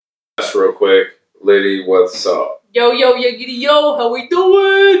test real quick. Liddy, what's up? Yo, yiggity yo, how we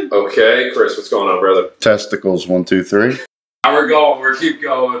doing? Okay, Chris, what's going on, brother? Testicles, 1, 2, 3. How we're going? We're keep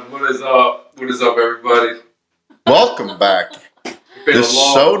going. What is up? What is up, everybody? Welcome back. It's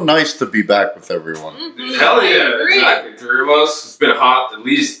so nice to be back with everyone. Mm-hmm. Hell yeah, exactly. 3 of us. It's been hot at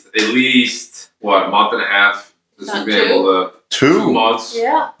least what, a month and a half since we've been able to 2 months.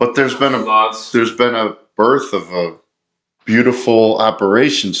 Yeah. But there's been 2 months. there's been a birth of a beautiful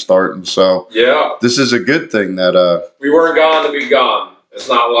operation starting, so Yeah. this is a good thing that We weren't gone to be gone. It's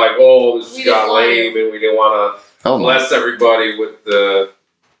not like, oh, this We got didn't want lame and we didn't want to hell no. bless everybody with the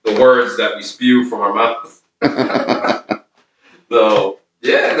words that we spew from our mouths. So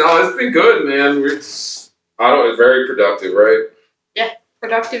yeah, no, it's been good, man. It's very productive, right? Yeah,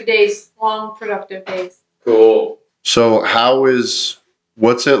 productive days, long productive days. Cool. So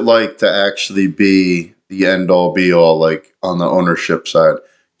what's it like to actually be the end all be all, like on the ownership side?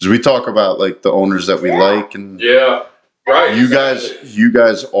 Because we talk about like the owners that we like, and Yeah, right. you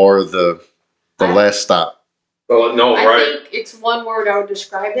guys are the last stop. Well, no, I right. think it's one word I would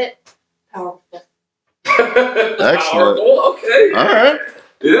describe it: powerful. Powerful. Okay. All right.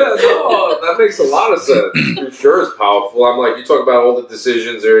 Yeah, no, that makes a lot of sense. For sure, it's powerful. I'm like, you talk about all the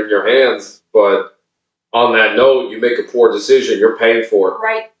decisions are in your hands, but on that note, you make a poor decision, you're paying for it.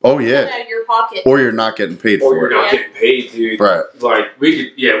 Right. Oh yeah. Out of your pocket. Or you're not getting paid Or for you're it. not getting paid, dude. Right. Like,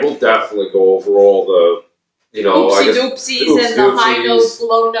 we'll definitely go over all the, I Oopsie guess, doopsies and the high notes,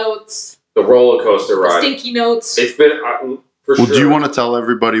 low notes, the roller coaster the ride. stinky notes. It's been, for sure. Well, do you want to tell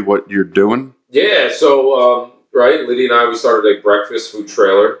everybody what you're doing? Yeah, so, right, Liddy and I, we started a breakfast food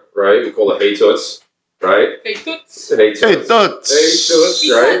trailer, right? We call it Hey Toots, right? Hey toots. Hey Toots. Hey, Toots. Hey Toots,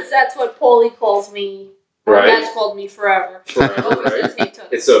 right? Because that's what Paulie calls me. Right. That's called me forever. Forever, Always right? says hey toots.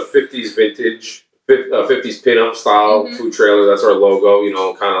 It's a 50s vintage, 50s pinup style Mhm. food trailer. That's our logo,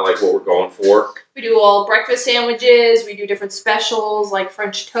 kind of like what we're going for. We do all breakfast sandwiches. We do different specials like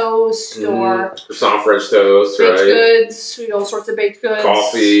French toast or Croissant French toast, baked right? goods. We do all sorts of baked goods.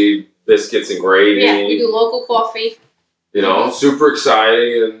 Coffee, biscuits, and gravy. Yeah, we do local coffee. Super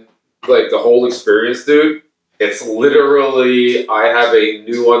exciting. And like the whole experience, dude, it's literally, I have a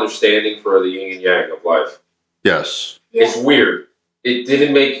new understanding for the yin and yang of life. Yes. Yeah. It's weird. It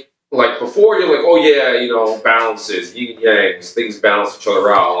didn't make, like before you're like, oh yeah, balances, yin and yangs, things balance each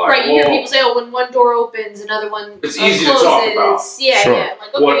other out. Like, Right, you hear people say, oh, when one door opens, another one It's closes. easy to talk about. Yeah, Sure. yeah.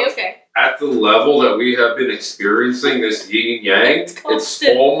 Like, okay, What- okay. At the level that we have been experiencing this yin and yang, It's it's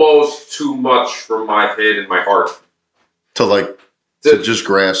constant. almost too much for my head and my heart. To To just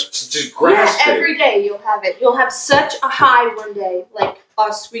grasp. just grasp Yeah, it. every day you'll have it. You'll have such a high one day. Like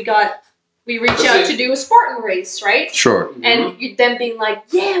us, we reach out to do a Spartan race, right? Sure. Mhm. And you them being like,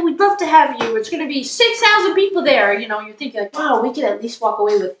 yeah, we'd love to have you. It's going to be 6,000 people there. You're thinking like, wow, we could at least walk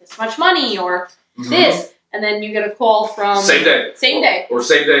away with this much money or Mhm. this. And then you get a call from... Same day. Same day. Or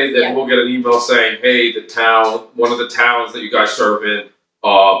same day, then Yeah. we'll get an email saying, hey, one of the towns that you guys serve in,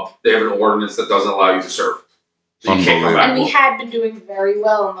 they have an ordinance that doesn't allow you to serve. So you can't come back. And we had been doing very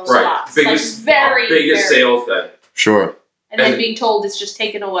well in those Right. spots. Biggest very sales day. Sure. And then and- being told it's just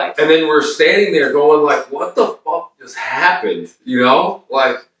taken away. And then we're standing there going like, what the fuck just happened?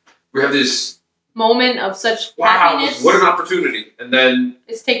 Like, we have this, Moment of such wow, happiness. what an opportunity. And then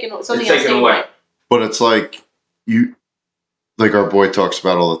It's taken something it's else taken taken away. away. But it's like like our boy talks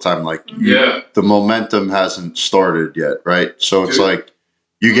about all the time, like Yeah. the momentum hasn't started yet, right? So it's Dude. like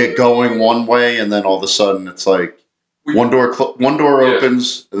you get going one way, and then all of a sudden it's like We- one door Yeah.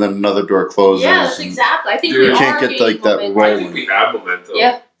 opens, and then another door closes. Yeah, that's and exactly. I think Dude, we you can't are get, gaining like, that momentum. roll. I think we have momentum.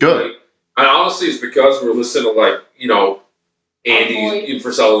 Yeah. Good. Like, and honestly, it's because we're listening to Andy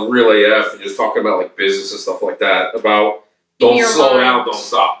Infracell and Real AF and just talking about like business and stuff like that. About don't Your slow mind. down, don't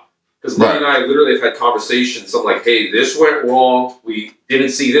stop. Because Right. Liddy and I literally have had conversations. I'm like, hey, this went wrong. We didn't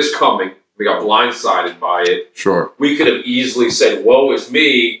see this coming. We got blindsided by it. Sure. We could have easily said, woe is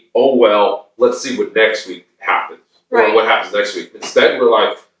me. Oh, well, let's see what next week happens. Right. Or what happens next week. Instead, we're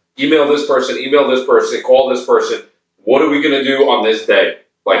like, email this person, call this person. What are we going to do on this day?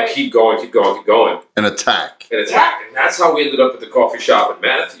 Like, Right. keep going, keep going, keep going. An attack. And attack. And that's how we ended up at the coffee shop in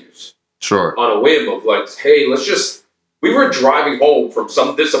Matthews. Sure. On a whim of like, hey, we were driving home from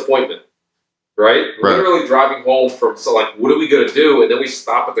some disappointment. Right? Right. Literally driving home from, so like, what are we going to do? And then we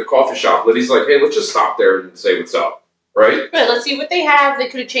stop at the coffee shop. Liddy's like, hey, let's just stop there and say what's up. Right? Right, let's see what they have. They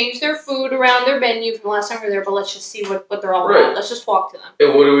could have changed their food around their menu from the last time we were there, but let's just see what they're all Right. about. Let's just talk to them.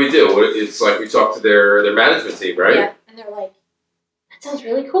 And what do we do? It's like we talk to their management team, right? Yeah. And they're like, that sounds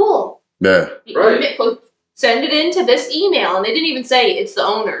really cool. Yeah. Right. Send it in to this email. And they didn't even say it's the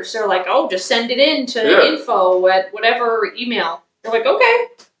owners. They're like, oh, just send it in to Yeah. info at whatever email. They're like, okay.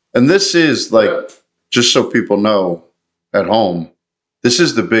 And this is like, Yeah. just so people know at home, this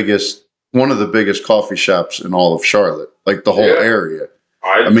is one of the biggest coffee shops in all of Charlotte, like the whole Yeah. area.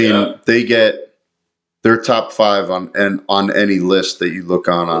 I mean, they get their top 5 on any list that you look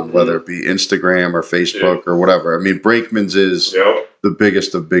on whether it be Instagram or Facebook or whatever. I mean, Brakeman's is the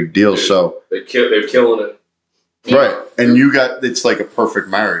biggest of big deals. Dude, so they're killing it. right, and it's like a perfect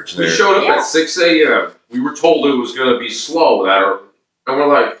marriage there. We showed up at 6 a.m. We were told it was going to be slow, and we're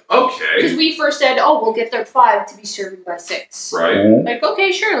like, okay, Because we first said, oh, we'll get there at 5 to be served by 6. right? Like,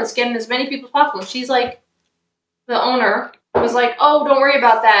 okay, sure, let's get in as many people as possible. She's like, the owner was like, oh, don't worry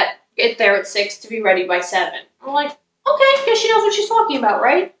about that. Get there at 6 to be ready by 7. I'm like, okay, guess she knows what she's talking about,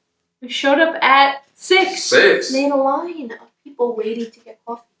 right? We showed up at 6. 6. Made a line of people waiting to get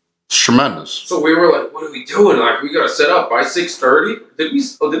coffee. It's tremendous. So we were like, what are we doing? Like, we got to set up by 6:30. Did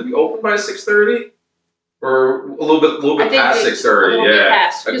we open by 6:30? Or a little bit past 6:30?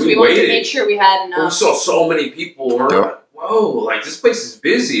 Yeah, Because we wanted to make sure we had We enough. saw so many people. We're like, whoa, like this place is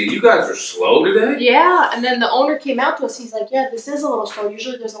busy. You guys are slow today. Yeah, and then the owner came out to us. He's like, yeah, this is a little slow.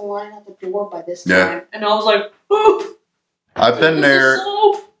 Usually there's a line at the door by this time. Yeah. And I was like, oh. I've been this there. is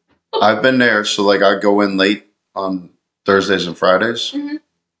slow. I've been there. So like I go in late on Thursdays and Fridays, Mhm.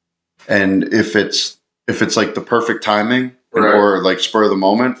 and if it's like the perfect timing Right. or like spur of the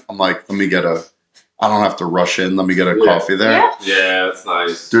moment, I'm like, I don't have to rush in. Let me get a coffee there. Yeah. Yeah, that's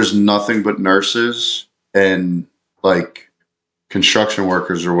nice. There's nothing but nurses and like construction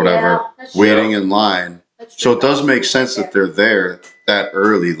workers or whatever Yeah, that's true. waiting in line. That's So true. it does make sense that they're there that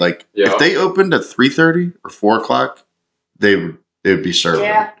early. Like Yeah. if they opened at 3:30 or 4:00, they would be serving.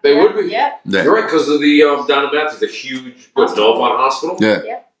 Yeah. They would be. Yeah. Yeah. You're right, because of the down in Matthews, the huge Hospital. Novant Hospital.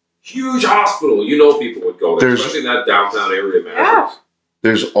 Yeah. Huge hospital. You know people would go there, There's- especially in that downtown area, man. Yeah.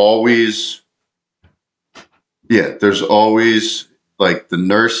 There's always like the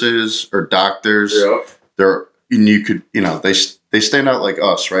nurses or doctors. Yeah. They stand out like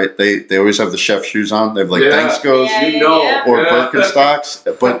us, right? They always have the chef shoes on. They have like Yeah. thanks goes Yeah. You know. or Yeah. Birkenstocks,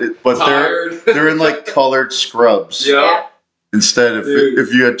 but Tired. they're in like colored scrubs. Yeah. Instead, Dude.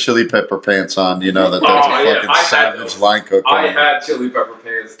 if you had chili pepper pants on, you know that that's Oh, a yeah, fucking I had savage those. line cook. I had chili pepper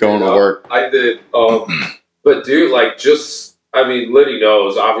pants. Going to dude. work. I did. But dude, Liddy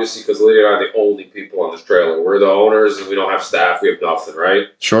knows, obviously, because Liddy and I are the only people on this trailer. We're the owners and we don't have staff. We have nothing, right?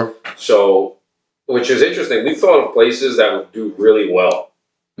 Sure. So, which is interesting. We thought of places that would do really well.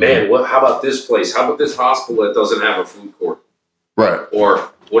 Man, how about this place? How about this hospital that doesn't have a food court? Right.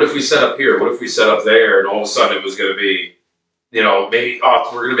 Or what if we set up here? What if we set up there? And all of a sudden it was going to be, maybe,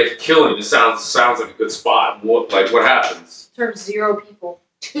 we're going to make a killing. This sounds like a good spot. What happens? Serve 0 people,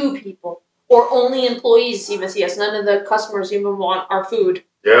 2 people, or only employees even see us. None of the customers even want our food.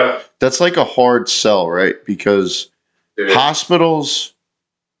 Yeah. That's like a hard sell, right? Because Dude. hospitals,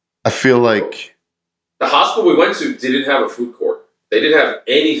 I feel like The hospital we went to didn't have a food court. They didn't have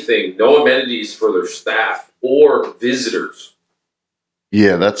anything, no amenities for their staff or visitors.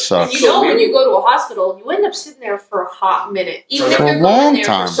 yeah, that And sucks. you know, when you go to a hospital, you end up sitting there for a hot minute. Even For if a you're long going there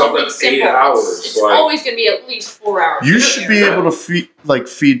time. for something Sometimes 8 simple, hours, it's like- always going to be at least 4 hours. You in should there. be able to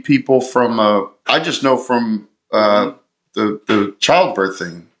feed people from I just know from the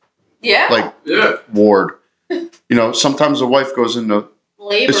childbirthing Yeah. Yeah. ward. Sometimes a wife goes into,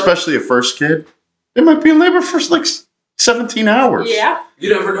 Labor. especially a first kid, they might be in labor for like 17 hours. Yeah.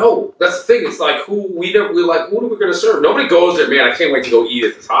 You never know. That's the thing. It's like who are we going to serve? Nobody goes there, man. I can't wait to go eat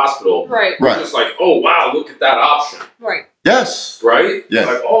at this hospital. Right. Right. It's just like, oh wow, look at that option, Right. Yes. right? Yeah. Like,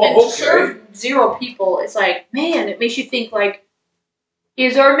 And oh, to okay. serve 0 people, it's like, man, it makes you think like,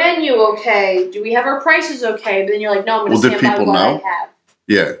 is our menu okay? Do we have our prices okay? But then you're like, no, I'm going to Well, did stand by people what know? I have.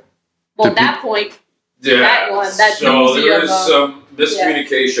 Yeah. Well, Did at that point, Yeah. that so doozy there of is a- some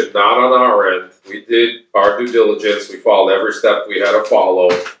miscommunication, not on our end. We did our due diligence. We followed every step we had to follow.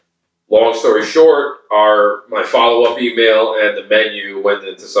 Long story short, my follow-up email and the menu went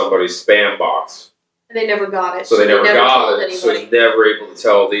into somebody's spam box. and they never got it. So they never got told it. So anybody. he's never able to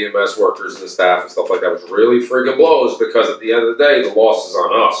tell the EMS workers and the staff and stuff like that, which really friggin' blows because at the end of the day, the loss is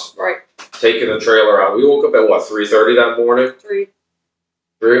on us. Right. Taking the trailer out. We woke up at 3:30 that morning? 3.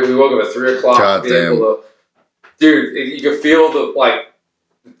 We woke up at 3 o'clock. God to be able to- Dude, you can feel the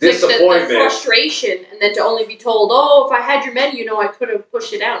disappointment. The frustration, and then to only be told, oh, if I had your menu, I could have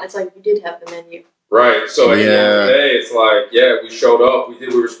pushed it out. And it's like, you did have the menu. Right. So at the end of Yeah. the day, it's like, yeah, we showed up. We did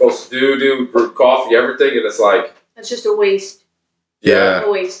what we were supposed to do. We brewed coffee, everything, and it's like, That's just a waste. Yeah.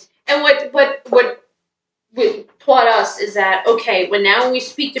 A waste. And what taught us is that, okay, when we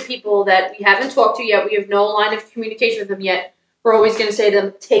speak to people that we haven't talked to yet, we have no line of communication with them yet, we're always going to say to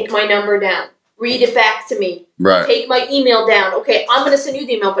them, take my number down. read it back to me. Right. Take my email down. Okay, I'm going to send you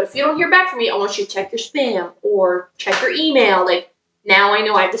the email, but if you don't hear back from me, I want you to check your spam or check your email. Like, now I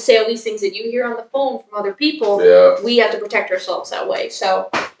know I have to say all these things that you hear on the phone from other people. Yeah. We have to protect ourselves that way. So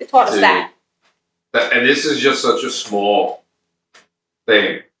it taught us that. And this is just such a small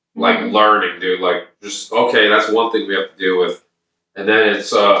thing. Like learning, dude. Like, just, okay, that's one thing we have to deal with. And then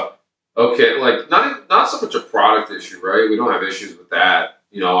it's, okay, like, not so much a product issue, right? We don't have issues with that.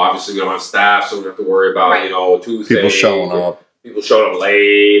 You know, obviously we don't have staff, so we don't have to worry about, you know, Tuesday. People showing up. People showing up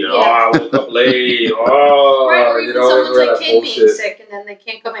late. And, I woke up late. Right, or even someone's like kid being bullshit. sick and then they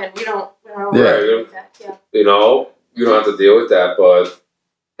can't come in. We don't Yeah. deal with that. Yeah. You know, you don't have to deal with that,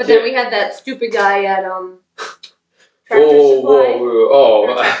 but then we had that stupid guy at Tractor Supply.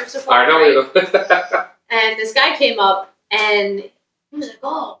 Oh, Tractor Supply, I know. right? And this guy came up and he was like,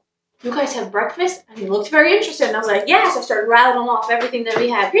 "Oh, you guys have breakfast?" And he looked very interested. And I was like, "Yes." I started rattling off everything that we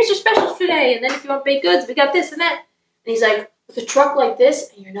have. Here's your specials today. And then if you want baked goods, we got this and that. And he's like, "With a truck like this,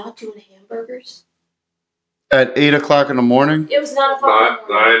 and you're not doing hamburgers?" At 8 o'clock in the morning? It was 9 o'clock in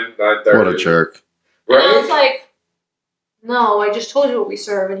the morning. 9:30. What a jerk. And I was like, "No, I just told you what we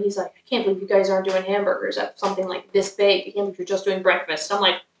serve." And he's like, "I can't believe you guys aren't doing hamburgers at something like this big. I can't believe you're just doing breakfast." I'm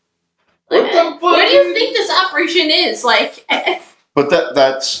like, What the fuck? "What do you think this operation is?" Like, But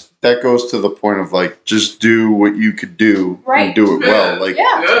that goes to the point of, like, just do what you could do and do it well. Like,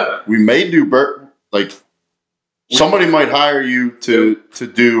 yeah. we may do, somebody might hire you to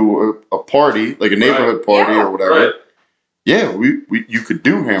do a party, like a neighborhood party or whatever. Right. Yeah, you could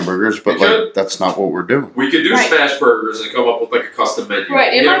do hamburgers, but that's not what we're doing. We could do smash burgers and come up with like a custom menu.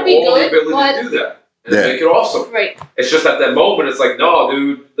 Right, it we might have be all good, the ability but to do that and make it awesome. Right. It's just at that moment, it's like, no,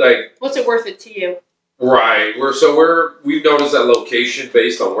 dude, like, what's it worth it to you? Right. We've noticed that location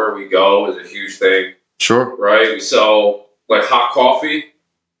based on where we go is a huge thing. Sure. Right. We sell like hot coffee.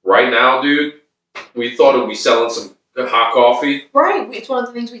 Right now, dude, we thought we'd be selling some good hot coffee. Right. It's one of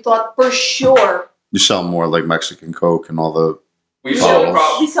the things we thought for sure. You sell more like Mexican Coke and all the. We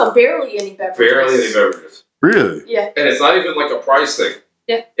sell barely any beverages. Barely any beverages. Really? Yeah. And it's not even like a price thing.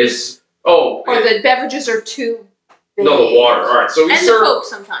 Yeah. It's or the beverages are too big. No, the water. All right. So we serve the Coke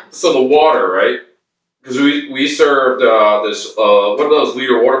sometimes. So the water, right? Because we served this one of those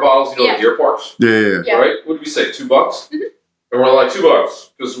liter water bottles, you know, the deer parks. Yeah. Right? What did we say? $2? Mm-hmm. And we're like $2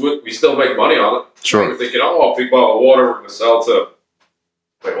 because we still make money on it. Sure. We're thinking, oh, a big bottle of water we're going to sell to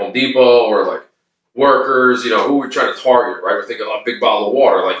like Home Depot or like workers, you know, who we're trying to target, right? We're thinking, oh, a big bottle of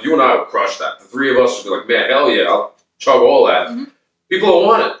water. Like you and I would crush that. The three of us would be like, man, hell yeah, I'll chug all that. Mm-hmm. People don't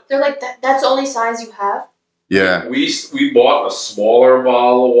want it. They're like, that's the only size you have? Yeah. We bought a smaller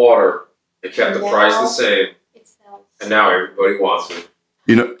bottle of water. It kept the price the same. And now everybody wants it.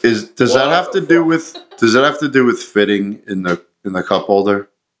 You know, does that have to do with fitting in the cup holder?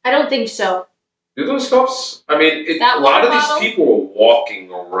 I don't think so. Do those cups? I mean, a lot of these people are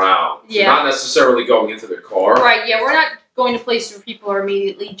walking around. Yeah. Not necessarily going into their car. Right, yeah. We're not going to places where people are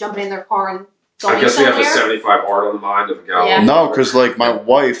immediately jumping in their car and going I guess somewhere. we have a 75 hard on the mind of a gallon. Yeah. No, because like my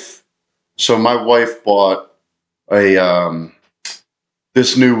wife bought a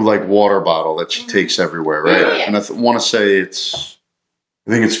this new like water bottle that she takes everywhere, right? Yeah. And I want to say I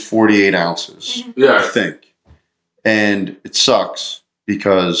think it's 48 ounces. Yeah. I think. And it sucks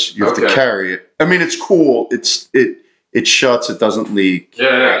because you have to carry it. I mean, it's cool. It shuts. It doesn't leak.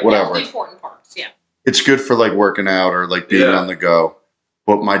 Yeah. Whatever. The important parts, yeah. It's good for like working out or like being on the go.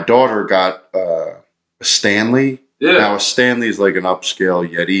 But my daughter got a Stanley. Yeah. Now a Stanley is like an upscale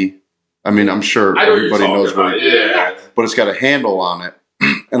Yeti. I mean, I'm sure everybody knows what it is. But it's got a handle on it.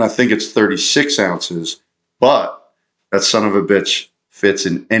 And I think it's 36 ounces. But that son of a bitch fits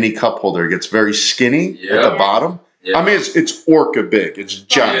in any cup holder. It gets very skinny at the bottom. Yeah. I mean, it's orca big. It's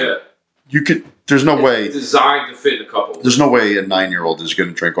giant. Yeah. There's no way. It's designed to fit in a cup holder. There's no way a 9-year-old is going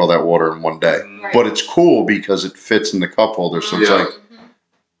to drink all that water in one day. Right. But it's cool because it fits in the cup holder. So it's like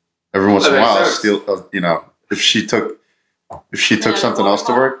every once in a while, I'll steal, you know, if she took something else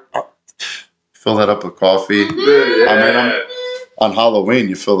to work, I'll fill that up with coffee. Mm-hmm. I mean, on Halloween,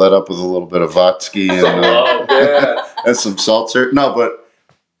 you fill that up with a little bit of vodka and some seltzer. No, but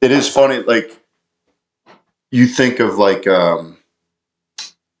it is funny. Like you think of like a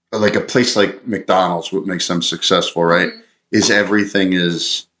place like McDonald's. What makes them successful, right? Mm-hmm. Is everything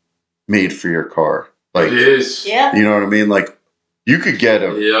is made for your car. Like it is. Yeah. You know what I mean? Like you could get a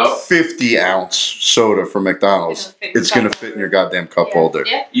 50-ounce soda from McDonald's. It's going to fit in your goddamn cup holder.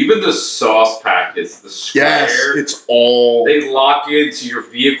 Yeah. Even the sauce packets, the square. Yes, it's all. They lock into your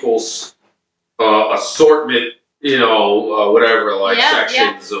vehicle's assortment, you know, whatever, like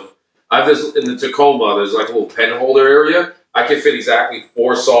sections of. I have this in the Tacoma, there's like a little pen holder area. I can fit exactly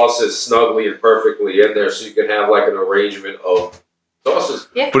 4 sauces snugly and perfectly in there, so you can have like an arrangement of sauces.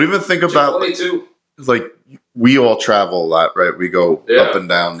 Yeah. But even think about like we all travel a lot, right? We go up and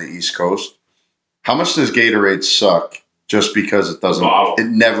down the East Coast. How much does Gatorade suck just because it doesn't? It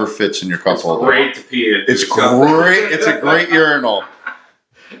never fits in your cup holder. Great to pee in. It's great. It's a great urinal.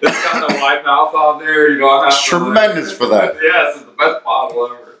 It's got the wide mouth on there. You don't have it's tremendous for that. Yes, it's the best bottle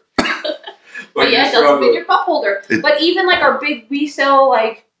ever. But yeah, it doesn't fit your cup holder. But even like we sell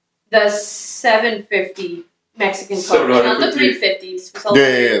like the 750 Mexican Coke, not the 350s.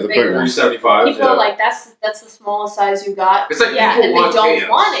 Yeah, the bigger 375. People are like, that's the smallest size you got. It's like and they don't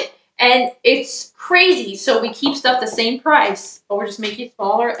want it. And it's crazy. So we keep stuff the same price, but we're just making it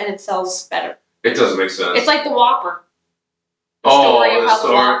smaller and it sells better. It doesn't make sense. It's like the Whopper. The story of how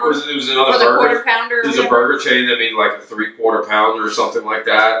the Whopper was another burger. Quarter pounder. There's a burger chain that made like a 3/4 pounder or something like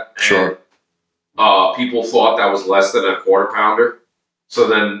that. And, sure. People thought that was less than a 1/4 pounder. So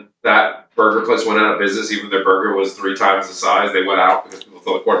then that burger place went out of business. Even their burger was 3 times the size. They went out because people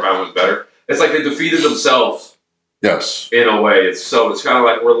thought the 1/4 pounder was better. It's like they defeated themselves. Yes. In a way, it's kind of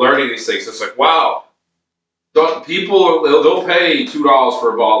like we're learning these things. It's like, wow, people they'll pay $2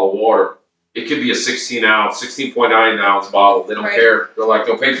 for a bottle of water. It could be a 16.9 ounce bottle. They don't care.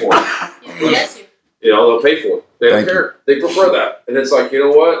 They'll pay for it. Yes. They'll pay for it. They don't care. They prefer that. And it's like, you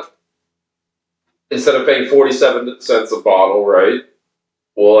know what? Instead of paying 47 cents a bottle, right?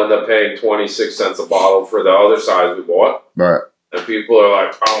 We'll end up paying 26 cents a bottle for the other size we bought. Right. And people are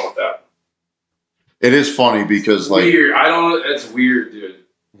like, I don't want that. It is funny because like weird. It's weird, dude.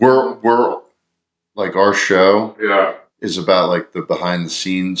 We're like our show is about like the behind the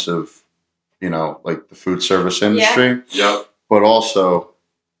scenes of like the food service industry. Yeah. But also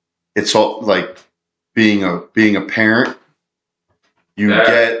it's all like being a parent, you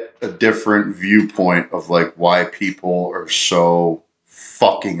get a different viewpoint of like why people are so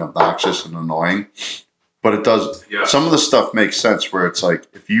fucking obnoxious and annoying. But it does some of the stuff makes sense where it's like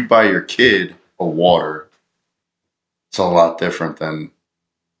if you buy your kid a water, it's a lot different than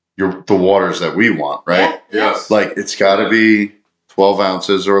the waters that we want, right? Yes. Like it's got to be 12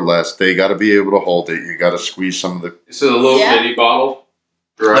 ounces or less. They got to be able to hold it. You got to squeeze some of the. So the little mini bottle,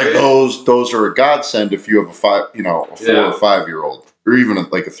 right? Like those are a godsend if you have a 4 or 5 year old, or even a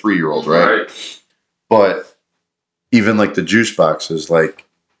 3-year-old, right? But even like the juice boxes, like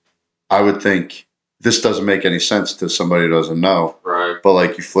I would think. This doesn't make any sense to somebody who doesn't know. Right. But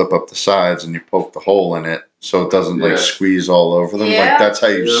like you flip up the sides and you poke the hole in it so it doesn't like squeeze all over them. Like that's how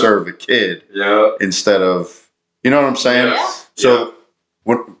you serve a kid. Yeah. Instead of, you know what I'm saying? Yeah. So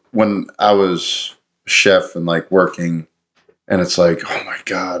when I was a chef and like working and it's like, oh my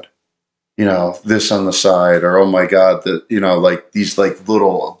God, this on the side, or oh my God, that, like these like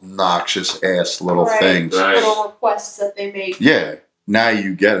little obnoxious ass little things. Right. Little requests that they make. Yeah. Now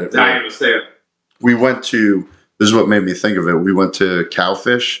you get it. Now you understand. We went to, this is what made me think of it. We went to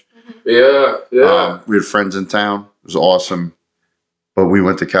Cowfish. Yeah. We had friends in town. It was awesome. But we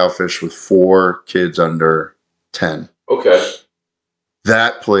went to Cowfish with 4 kids under 10. Okay.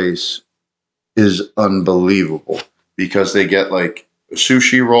 That place is unbelievable because they get like a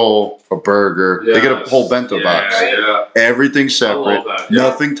sushi roll, a burger. They get a whole bento box. Yeah. Everything's separate.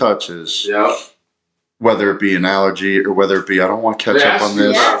 Nothing touches. Yeah. Whether it be an allergy or whether it be, I don't want ketchup on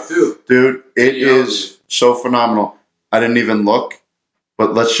this. Yes. Dude, it is so phenomenal. I didn't even look,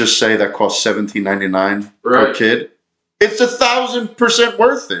 but let's just say that costs $17.99 per kid. It's 1,000%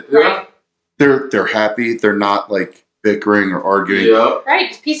 worth it. Yeah. They're happy. They're not like bickering or arguing. Yeah.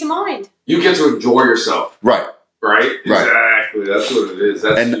 Right. It's peace of mind. You get to enjoy yourself. Right. Right? Exactly. That's what it is.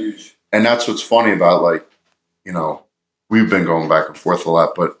 That's huge. And that's what's funny about like, we've been going back and forth a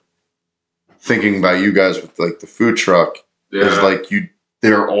lot, but thinking about you guys with like the food truck is like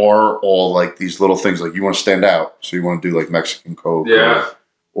there are all like these little things like you want to stand out, so you want to do like Mexican Coke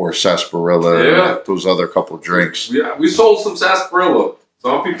or sarsaparilla, and those other couple of drinks. Yeah, we sold some sarsaparilla.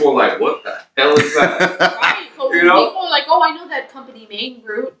 Some people are like, "What the hell is that?" Right? People are like, "Oh, I know that company, Maine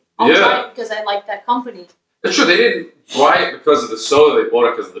Root. I'll try it because I like that company." That's true. They didn't buy it because of the soda. They bought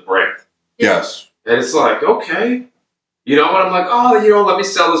it because of the brand. Yes. And it's like, okay. And I'm like, let me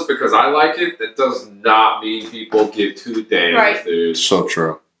sell this because I like it. That does not mean people give 2 damns, dude. So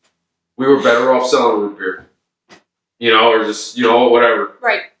true. We were better off selling root beer. Or just, whatever.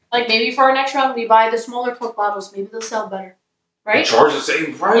 Right. Like maybe for our next round, we buy the smaller Coke bottles. Maybe they'll sell better. Right? They charge the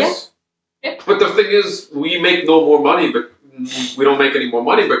same price. Yeah. But the thing is, we make no more money, but we don't make any more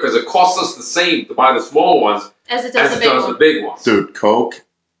money because it costs us the same to buy the small ones as it does the big ones. Dude, Coke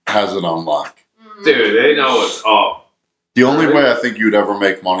has it on lock. Dude, they know it's up. The only way I think you'd ever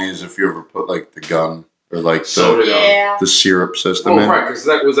make money is if you ever put like the gun or like So did the syrup system. Oh, right, because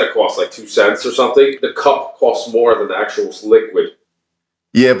that was that cost like 2 cents or something. The cup costs more than the actual liquid.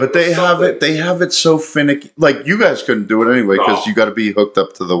 Yeah, but they have it. They have it so finicky. Like you guys couldn't do it anyway because you got to be hooked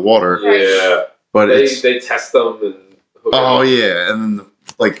up to the water. Yeah, but they test them and. Oh yeah, and then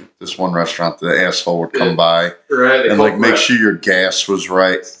like this one restaurant, the asshole would come by and like make sure your gas was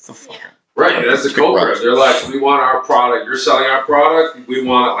right. Right, that's the Coke rep. They're like, we want our product. You're selling our product. We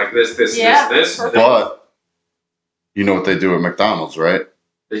want it like this, this. But you know what they do at McDonald's, right?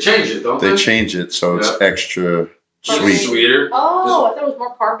 They change it, don't they? They change it so it's extra sweeter. Oh, I thought it was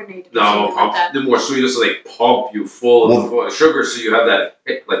more carbonated. No, they're more sweeter, so they pump you full of sugar, so you have that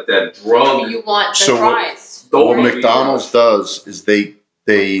like that drug. You want the fries. What McDonald's does is they're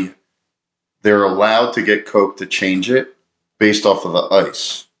allowed to get Coke to change it based off of the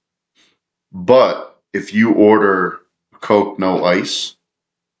ice. But if you order Coke no ice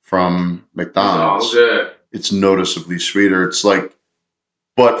from McDonald's, it's noticeably sweeter. It's like,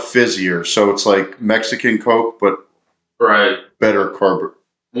 but fizzier. So it's like Mexican Coke, but better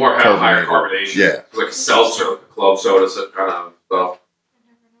more higher carbonation. Yeah, it's like a seltzer, like a club soda kind of stuff.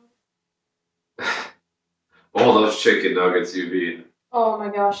 All those chicken nuggets you've eaten. Oh my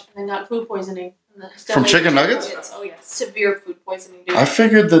gosh, and I got food poisoning. From chicken nuggets? Oh yeah, severe food poisoning, dude. I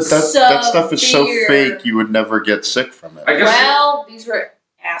figured that stuff is so fake you would never get sick from it. Well, these were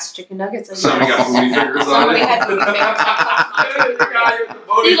ass chicken nuggets. Somebody got booty fingers on it. Somebody had booty fingers.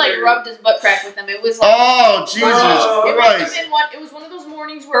 He like rubbed his butt crack with them. It was like, oh Jesus Christ! It was one of those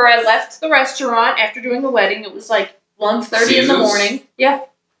mornings where I left the restaurant after doing the wedding. It was like 1:30 in the morning. Yeah.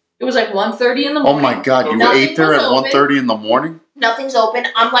 It was like 1:30 in the morning. Oh my God! You ate there at 1:30 in the morning? Nothing's open.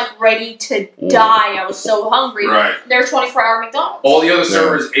 I'm like ready to die. I was so hungry. Right. They're 24-hour McDonald's. All the other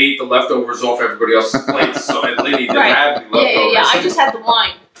servers ate the leftovers off everybody else's plates. So and Liddy didn't have any leftovers. Yeah. I just had the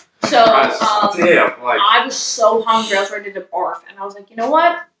wine. So I was so hungry. I was ready to barf, and I was like, you know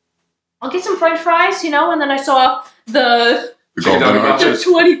what? I'll get some French fries, and then I saw the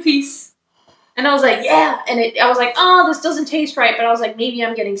 20-piece. And I was like, yeah. And I was like, oh, this doesn't taste right. But I was like, maybe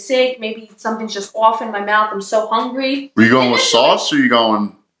I'm getting sick. Maybe something's just off in my mouth. I'm so hungry. Were you going with sauce or are you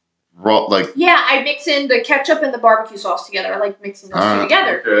going raw? Yeah, I mix in the ketchup and the barbecue sauce together. I like mixing those two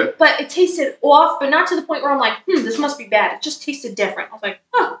together. Okay. But it tasted off, but not to the point where I'm like, this must be bad. It just tasted different. I was like,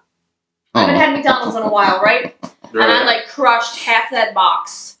 I haven't had McDonald's in a while, right? And I crushed half that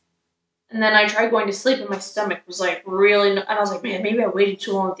box. And then I tried going to sleep and my stomach was really, and I was like, man, maybe I waited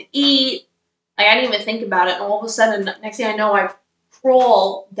too long to eat. I didn't even think about it, and all of a sudden, next thing I know, I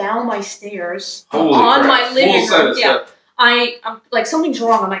crawl down my stairs my living room. Yeah, I'm like, something's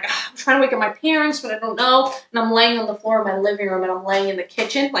wrong. I'm like, I'm trying to wake up my parents, but I don't know. And I'm laying on the floor of my living room, and I'm laying in the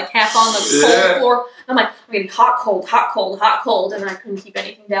kitchen, like half on the cold floor. I'm like, I'm getting hot, cold, and I couldn't keep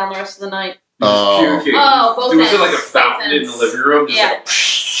anything down the rest of the night. Puking. Oh, both ends. Was it like a fountain in the living room?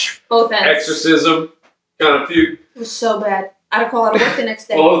 Just both ends. Exorcism kind of puke. It was so bad. I had to call out of work the next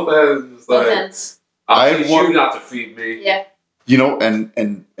day. Both ends. Both ends. I teach you not to feed me. Yeah. And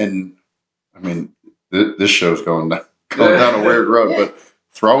I mean, this show's going down a weird road, but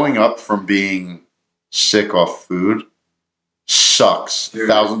throwing up from being sick off food sucks.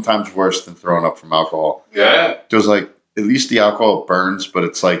 1,000 times worse than throwing up from alcohol. Yeah. Because at least the alcohol burns, but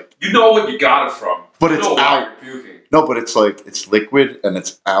it's like you know what you got it from. But it's out. You're puking. No, but it's it's liquid and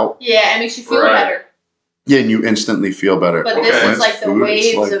it's out. Yeah, it makes you feel better. Yeah, and you instantly feel better. But this is like the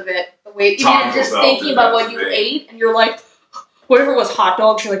waves of it. The waves. You're just thinking about what you ate, and you're like, whatever it was, hot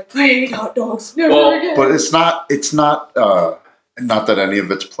dogs. You're like, I ate hot dogs. Never again. But it's not. Not that any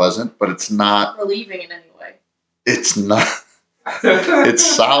of it's pleasant, but it's not relieving in any way. It's not. It's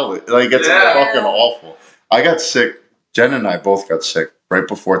solid. It's fucking awful. I got sick. Jen and I both got sick right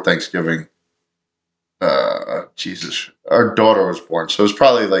before Thanksgiving. Jesus, our daughter was born, so it was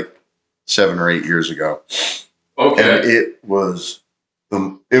probably 7 or 8 years ago. Okay. And it was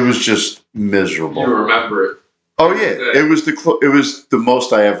just miserable. You remember it? Oh yeah, it was the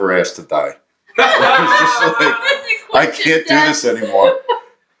most I ever asked to die. I was just I can't do this anymore.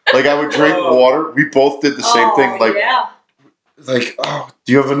 I would drink water. We both did the same thing.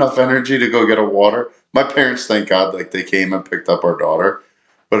 Do you have enough energy to go get a water? My parents, thank God, they came and picked up our daughter,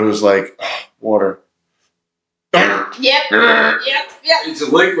 but it was water. Yep. It's a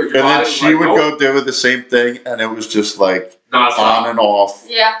liquid. And then she would go do the same thing, and it was just on and off.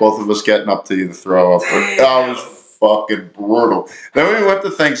 Yeah. Both of us getting up to either throw up. It was fucking brutal. Then we went to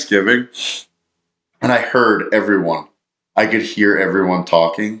Thanksgiving, and I heard everyone. I could hear everyone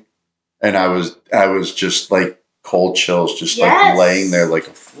talking, and I was just cold chills, just Yes. like laying there like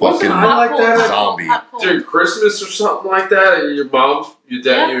a Wasn't fucking I like that? Zombie. During Christmas or something like that at your mom's, your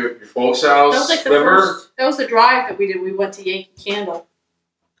dad, Yeah. your folks' house. That was like the remember? first. That was the drive that we did. We went to Yankee Candle.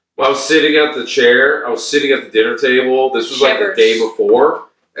 I was sitting at the chair. I was sitting at the dinner table. This was like the Shivers. day before,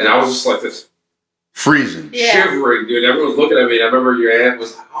 and I was just like this freezing. Yeah. shivering, dude. Everyone was looking at me. And I remember your aunt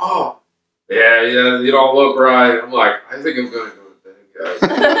was like, "Oh, yeah, you don't look right." I'm like, "I think I'm going to go to bed, guys."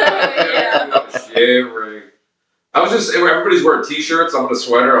 Yeah. I'm shivering. I was just everybody's wearing t-shirts. I'm in a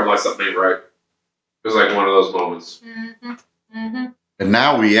sweater. I'm like, something ain't right. It was like one of those moments. Mm-hmm. Mm-hmm. And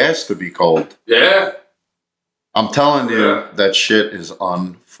now we ask to be cold. Yeah. I'm telling you, Yeah. that shit is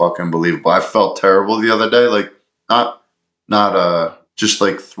unfucking believable. I felt terrible the other day, like not just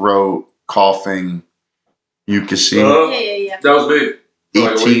like throat, coughing, mucusy. Yeah. That was me.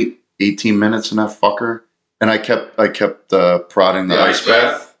 Like, 18 minutes in that fucker, and I kept prodding the ice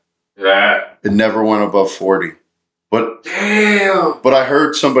bath. Yeah. It never went above 40. But Damn. But I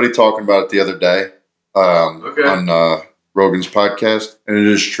heard somebody talking about it the other day Okay. on Rogan's podcast, and it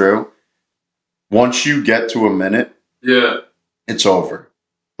is true. Once you get to a minute, Yeah. it's over.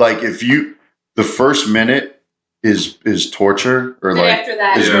 Like the first minute is torture or Then like after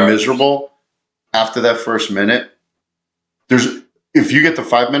that, is Yeah. miserable. After that first minute, if you get to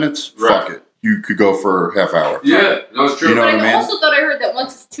 5 minutes, Right. fuck it. You could go for half hour. Yeah. That was true. You know but what I I mean? also thought I heard that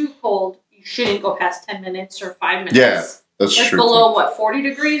once it's too cold, you shouldn't go past 10 minutes or 5 minutes. Yeah, that's like true. below what, 40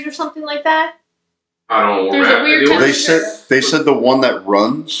 degrees or something like that? I don't know. There's a weird They temperature. said the one that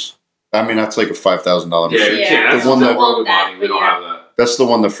runs. I mean, that's like a $5,000 Yeah, machine. you Yeah. can't. That's The one the that- Roman that, body. We but don't yeah. have that. That's the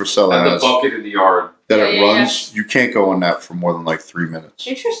one that Frisella And the has. bucket in the yard. That Yeah, it yeah, runs. You can't go in that for more than like 3 minutes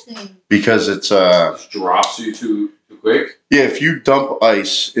Interesting. because it's Just drops you too quick. yeah. If you dump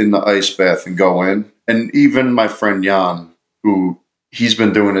ice in the ice bath and go in, and even my friend Jan, who he's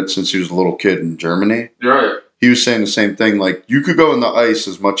been doing it since he was a little kid in Germany, You're right. he was saying the same thing. Like you could go in the ice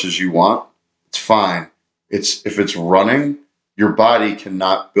as much as you want. It's fine. If it's running, your body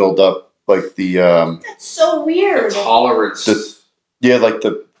cannot build up like the That's so weird. Tolerance.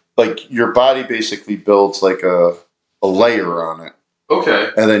 like your body basically builds like a layer on it, Okay.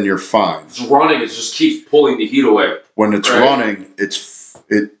 and then you're fine. It's running. It just keeps pulling the heat away. When it's Right. running, it's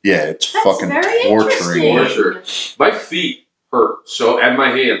That's fucking very torturing. interesting. Torture. My feet hurt so, and my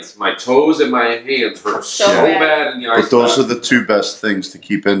hands, my toes and my hands hurt so So bad in the ice. But those are bath. the two best things to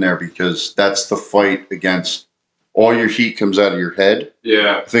keep in there because that's the fight against all your heat comes out of your head.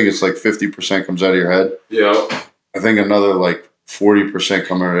 Yeah. I think it's like 50% comes out of your head. Yeah. I think another like 40%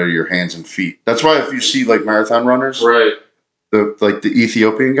 come out of your hands and feet. That's why if you see like marathon runners, Right. the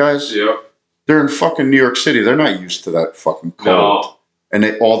Ethiopian guys, Yeah. they're in fucking New York City. They're not used to that fucking cold. No.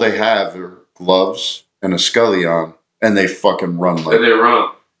 And all they have are gloves and a scully on, and they fucking run And like they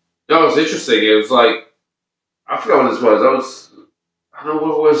run. No, it was interesting. It was like, I forgot what this was. I don't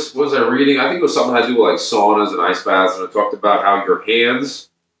know what was I reading? I think it was something I do with like saunas and ice baths, and it talked about how your hands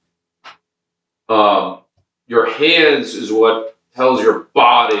is what tells your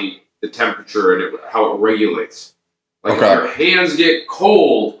body the temperature and how it regulates. Like Okay. if your hands get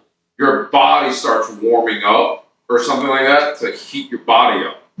cold, your body starts warming up or something like that to heat your body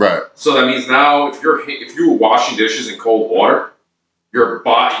up. right. So that means now if you were washing dishes in cold water,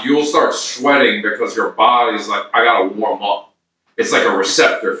 you'll start sweating because your body's like, I gotta warm up. It's like a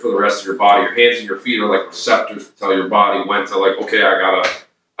receptor for the rest of your body. Your hands and your feet are like receptors to tell your body when to like, okay, I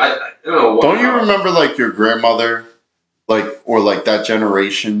don't know. Don't you remember like your grandmother, like or like that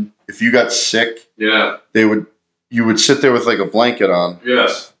generation? If you got sick, Yeah. you would sit there with like a blanket on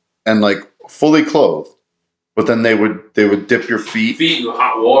Yes. and like fully clothed, but then they would dip your feet Feet in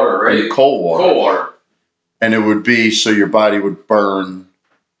hot water, in right? cold water, Cold water. and it would be so your body would burn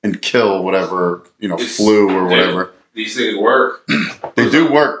and kill whatever It's- flu or yeah. whatever. These things work. They do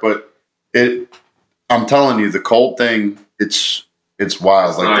work, but I'm telling you, the cold thing, it's wild.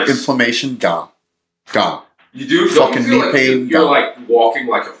 It's Like nice. the inflammation, gone. You do Fucking feel knee like pain, you're gone. like walking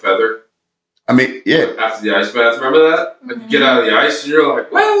like a feather I mean, yeah. after the ice bath. Remember that? Like you get out of the ice and you're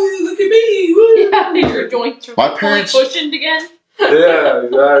like, well, look at me. Woo. Yeah, your joints are My fully parents- cushioned again. Yeah,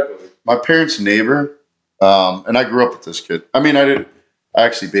 exactly. My parents' neighbor, and I grew up with this kid. I mean, I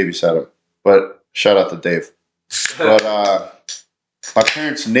actually babysat him, but shout out to Dave. But my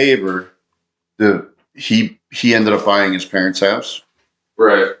parents' neighbor, he ended up buying his parents' house.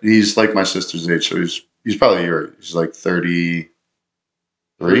 Right. He's like my sister's age, so he's probably your age. He's like 33,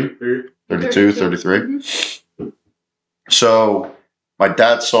 32, 33. Mm-hmm. So my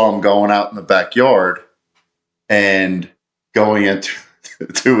dad saw him going out in the backyard and going into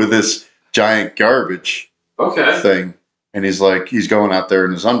this giant garbage Okay. thing, and he's going out there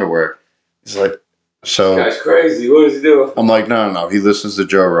in his underwear. He's like, So this guy's crazy. What does he do? I'm like, no. He listens to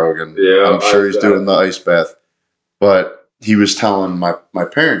Joe Rogan. Yeah, I'm sure he's doing the ice bath. But he was telling my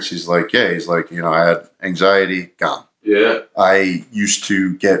parents, he's like, I had anxiety, gone. Yeah. I used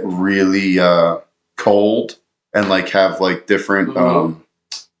to get really cold and like have like different.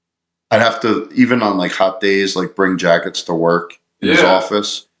 I'd have to, even on like hot days, like bring jackets to work in his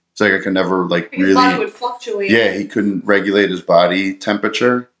office. It's like I could never like His really. body would fluctuate. Yeah, he couldn't regulate his body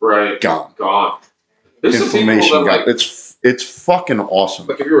temperature. Right. Gone. There's Inflammation some people that, gone. It's fucking awesome.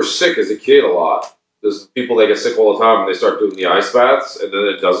 like if you were sick as a kid a lot, there's people that get sick all the time and they start doing the ice baths and then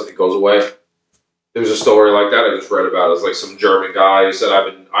it goes away. There's a story like that I just read about. It's like some German guy who said I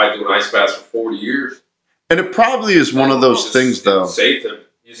do an ice baths for 40 years. And it probably is one of those things though. It saved him.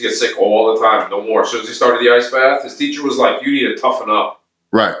 He used to get sick all the time, no more. As soon as he started the ice bath, his teacher was like, "You need to toughen up.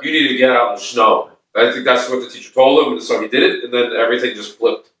 Right. You need to get out in the snow." I think that's what the teacher told him, and so he did it, and then everything just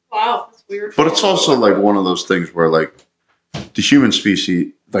flipped. Wow, that's weird. But it's also like one of those things where like the human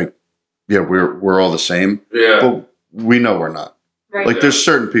species, like, yeah, we're all the same. Yeah. But we know we're not. Right. Like there's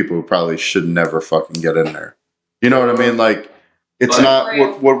certain people who probably should never fucking get in there. You know what I mean? Like it's Like,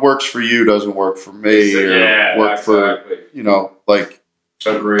 not what works for you doesn't work for me or work for like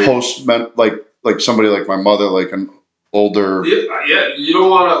Agreed. like somebody like my mother, like an older. Yeah, you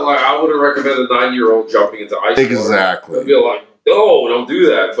don't want to, like, I wouldn't recommend a 9-year-old jumping into ice water. Exactly. I'd be like, no, don't do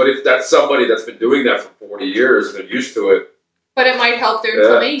that. But if that's somebody that's been doing that for 40 years and they're used to it. But it might help their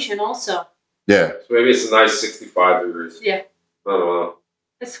inflammation also. Yeah. So maybe it's a nice 65 degrees. Yeah. I don't know.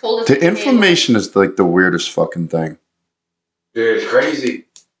 It's cold as The inflammation is like the weirdest fucking thing. Dude, it's crazy.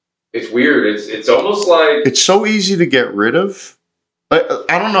 It's weird. It's almost like it's so easy to get rid of. Like,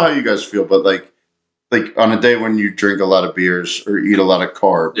 I don't know how you guys feel, but like on a day when you drink a lot of beers or eat a lot of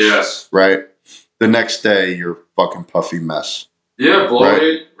carbs, yes, right? The next day you're a fucking puffy mess. Yeah,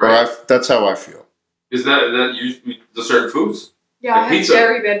 bloated. Right. That's how I feel. Is that you the certain foods? Yeah, I have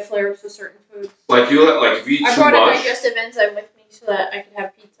very bad flares to certain foods. Like if you eat I too brought much. a digestive enzyme with me so that I could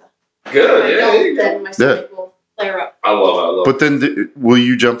have pizza. Good, If I don't, then my stomach will flare up. I love it. But then will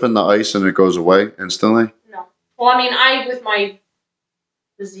you jump in the ice and it goes away instantly? No. Well, I mean, with my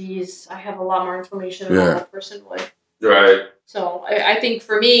disease, I have a lot more inflammation than a normal person would. Right. So I think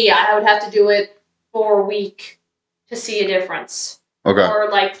for me, I would have to do it for a week to see a difference. Okay. Or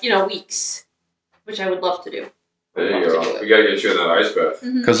weeks, which I would love to do. There you go. We gotta get you in that ice bath.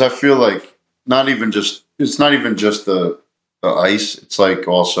 Because I feel like it's not even just the ice. It's like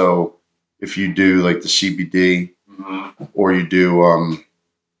also if you do like the CBD or you do what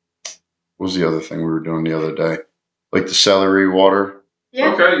was the other thing we were doing the other day? Like the celery water.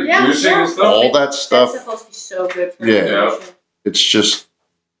 Yeah. Okay, juicing and stuff. All that stuff. That's supposed to be so good for you. It's just.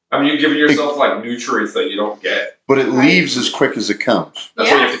 I mean, you're giving yourself like nutrients that you don't get. But it leaves as quick as it comes. That's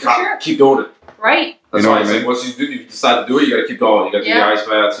why you have to keep doing it. Right. That's why I say once you decide to do it, you got to keep going. You got to do the ice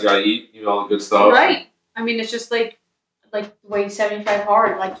baths. You got to eat, all the good stuff. Right. I mean, it's just like weighing 75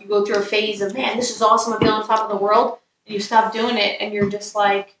 hard. Like you go through a phase of, man, this is awesome. I'm on top of the world, and you stop doing it, and you're just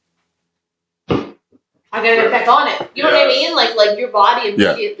like, I gotta get back on it. You know what I mean? Like your body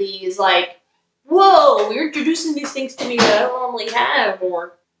immediately is like, whoa, you're introducing these things to me that I don't normally have,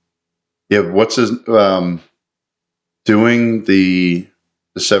 or. Yeah, what's his doing the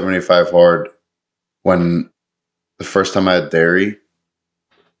 75 hard when the first time I had dairy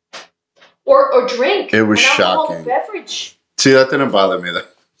or drink. It was shocking. Beverage. See, that didn't bother me though.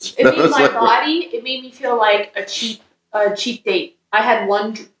 It made my body. It made me feel like a cheap date. I had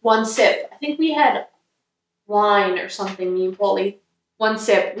one sip. I think we had wine or something. Me and Paulie. One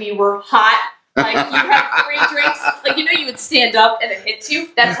sip. We were hot. Like you had 3 drinks. Like you would stand up and it hits you.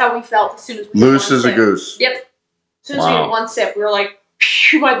 That's how we felt as soon as we loose as a goose. Yep. As soon as we had one sip, we were like,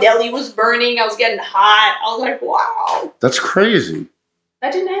 my belly was burning. I was getting hot. I was like, wow. That's crazy.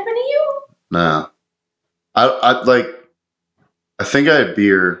 That didn't happen to you? No. I think I had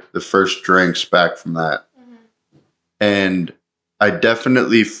beer the first drinks back from that. Mm-hmm. And I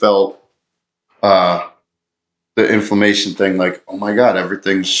definitely felt the inflammation thing, like, oh my God,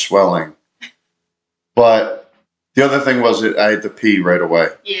 everything's swelling. But the other thing was I had to pee right away.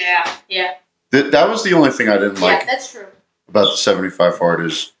 Yeah. That was the only thing I didn't like. Yeah, that's true. About the 75 hard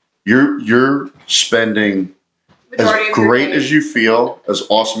is you're spending as great as you feel, as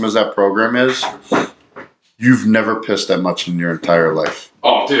awesome as that program is. You've never pissed that much in your entire life.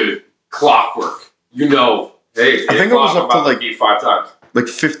 Oh, dude, clockwork. Hey, I think it was up to like 5 times, like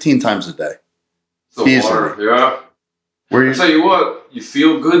 15 times a day. Easily. Water, yeah. I tell you what, you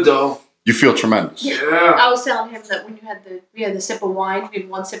feel good though. You feel tremendous. Yeah. I was telling him that when we had the sip of wine, we had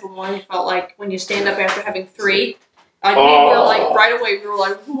one sip of wine, you felt like when you stand up after having 3, We were like, right away, we were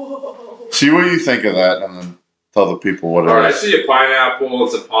like, whoa. See what you think of that, and then tell the people what it is. Alright, I see a pineapple,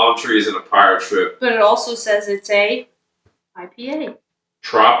 some palm trees, and a pirate ship. But it also says it's a IPA.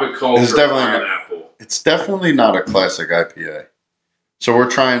 Tropical pineapple. It's definitely not a classic IPA. So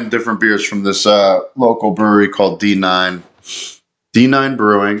we're trying different beers from this local brewery called D9. D9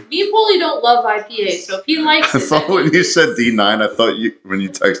 Brewing. Me and Paulie don't love IPAs, so if he likes it... I thought when you said D9, I thought when you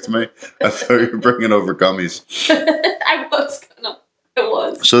texted me, I thought you were bringing over gummies. I was.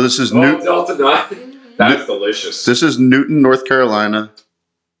 So this is Delta 9. That's delicious. This is Newton, North Carolina.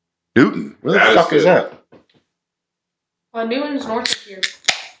 Newton? Where the fuck is that? Newton's north of here.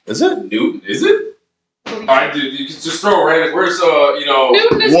 Is it? Newton, is it? Alright, dude, you can just throw it right. Where's,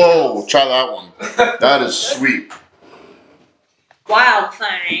 Newton is Whoa, try that one. That is sweet. Wild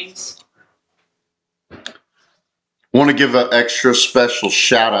things. Want to give an extra special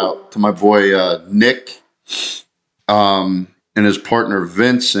shout out to my boy Nick and his partner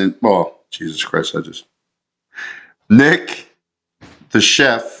Vincent. Oh, Jesus Christ, Nick, the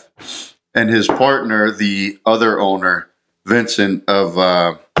chef, and his partner, the other owner, Vincent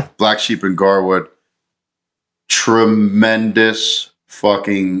of Black Sheep and Garwood. Tremendous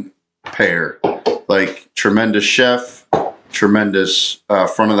fucking pair. Like, tremendous chef, tremendous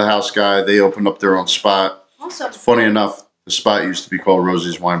front of the house guy. They opened up their own spot. Awesome. Funny enough, the spot used to be called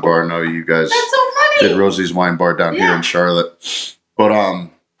Rosie's Wine Bar. I know you guys That's so funny. did Rosie's Wine Bar down here in Charlotte. But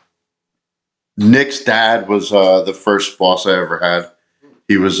Nick's dad was the first boss I ever had.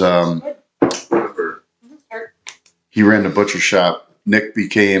 He was he ran the butcher shop. Nick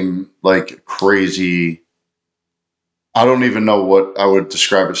became like crazy. I don't even know what I would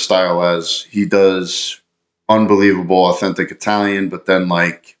describe his style as. He does unbelievable, authentic Italian, but then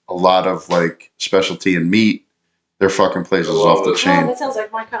like a lot of like specialty and meat. Their fucking place is off the chain. Oh, that sounds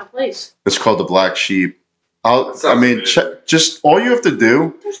like my kind of place. It's called the Black Sheep. Just all you have to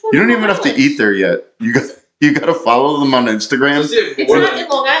do. You don't even have to eat there yet. You got to follow them on Instagram. It's not in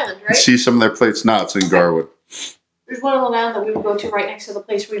Long Island, right? See some of their plates. No, it's in Garwood. There's one in Long Island that we would go to right next to the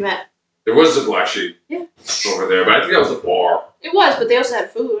place we met. There was a Black Sheep. Yeah. Over there, but I think that was a bar. It was, but they also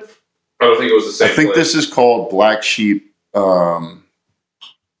had food. I don't think it was the same. I think place. this is called Black Sheep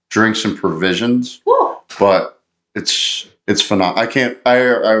Drinks and Provisions. Cool. But it's phenomenal.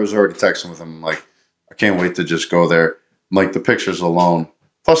 I was already texting with him like, I can't wait to just go there. Like the pictures alone.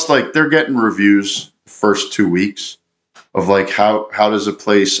 Plus, like they're getting reviews the first 2 weeks of like how does a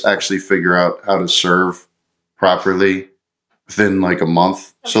place actually figure out how to serve properly within like a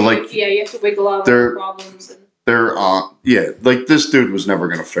month. Okay, So like you have to wiggle out all the problems. And like this dude was never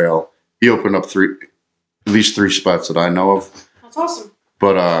gonna fail. He opened up at least three spots that I know of. That's awesome.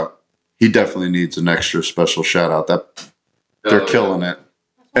 But he definitely needs an extra special shout out. They're killing it.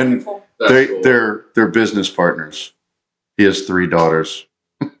 And Wonderful. they're business partners. He has 3 daughters.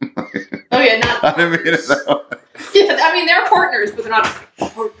 Oh yeah, not I didn't mean it that way. yeah, I mean they're partners, but they're not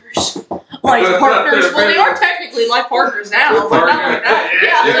partners. Like partners. Well, they are technically like partners now. But not like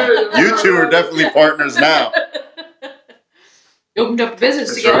that. Yeah. You two are definitely partners now. You opened up a business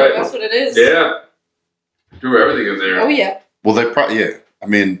That's together. right. That's what it is. Yeah. Do everything in there. Oh yeah. Well, I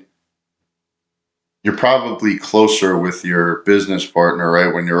mean, you're probably closer with your business partner,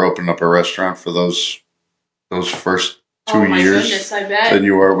 right? When you're opening up a restaurant for those first 2 Oh my years goodness, I bet. than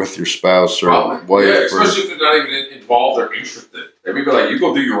you are with your spouse or wife. Yeah, or, especially if they're not even involved or interested. They may be like, you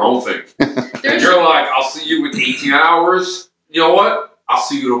go do your own thing. And There's- you're like, I'll see you in 18 hours. You know what? I'll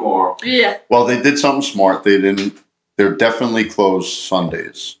see you tomorrow. Yeah. well, they did something smart. They're definitely closed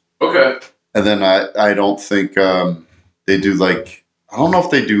Sundays. Okay. And then I don't think they do like, I don't know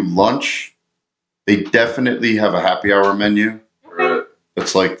if they do lunch. They definitely have a happy hour menu. Right.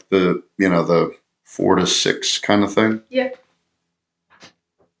 It's like the 4 to 6 kind of thing. Yeah.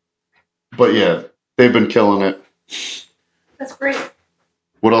 But yeah, they've been killing it. That's great.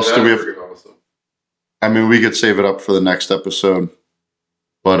 What else do we have? That's pretty awesome. I mean, we could save it up for the next episode.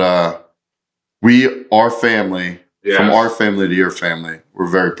 But our family, Yeah. from our family to your family, we're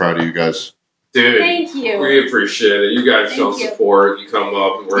very proud of you guys. Dude, Thank you. we appreciate it. You guys show Thank you. support. You come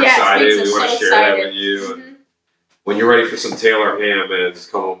up and we're Yes, excited. makes us We want to so share that excited. with you. Mhm. And when you're ready for some Taylor ham, man,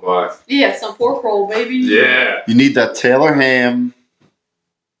 just come on by. Yeah, some pork roll, baby. Yeah. You need that Taylor ham,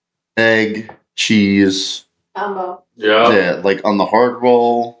 egg, cheese. Combo. Yeah. Yeah, like on the hard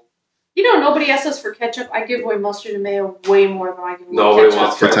roll. You know, nobody asks us for ketchup. I give away mustard and mayo way more than I give away Nobody ketchup.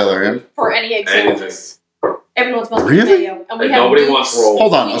 wants For ketchup. Taylor ham? For any egg Anything. sandwiches. Everyone's mustard Really? and mayo. And we And have nobody Dukes wants rolls.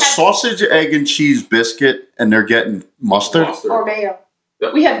 Hold on, We a have- sausage, egg, and cheese biscuit, and they're getting mustard? or mayo.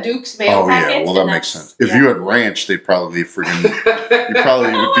 We have Duke's mail Oh packets. yeah, well that and makes that's- sense. If yeah. you had ranch, they'd probably freaking. You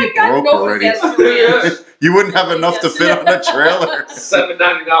probably Oh would be my God, broke no one already. gets ranch. You wouldn't have enough to Yes. fit on a trailer.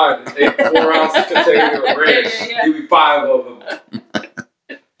 $7.99. 4 ounce container of ranch. Yeah. Give me 5 of them.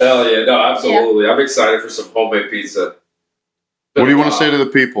 Hell yeah, no, absolutely. I'm excited for some homemade pizza. What do you want to say to the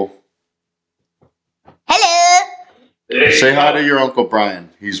people? Hello. There you Say hi go. to your Uncle Brian.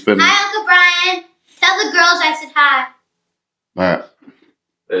 He's been. Hi, Uncle Brian. Tell the girls I said hi. All right.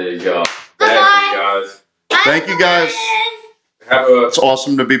 There you go. Goodbye. Thank you guys. Hi, Thank you, Uncle guys. Have a It's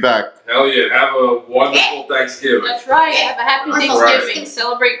awesome to be back. hell yeah. Have a wonderful Thanksgiving. That's right. Have a happy That's Thanksgiving. right.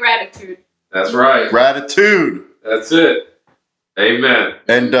 Celebrate gratitude. That's right. Gratitude. That's it. Amen.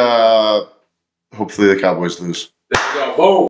 And hopefully the Cowboys lose. There you go. Boom.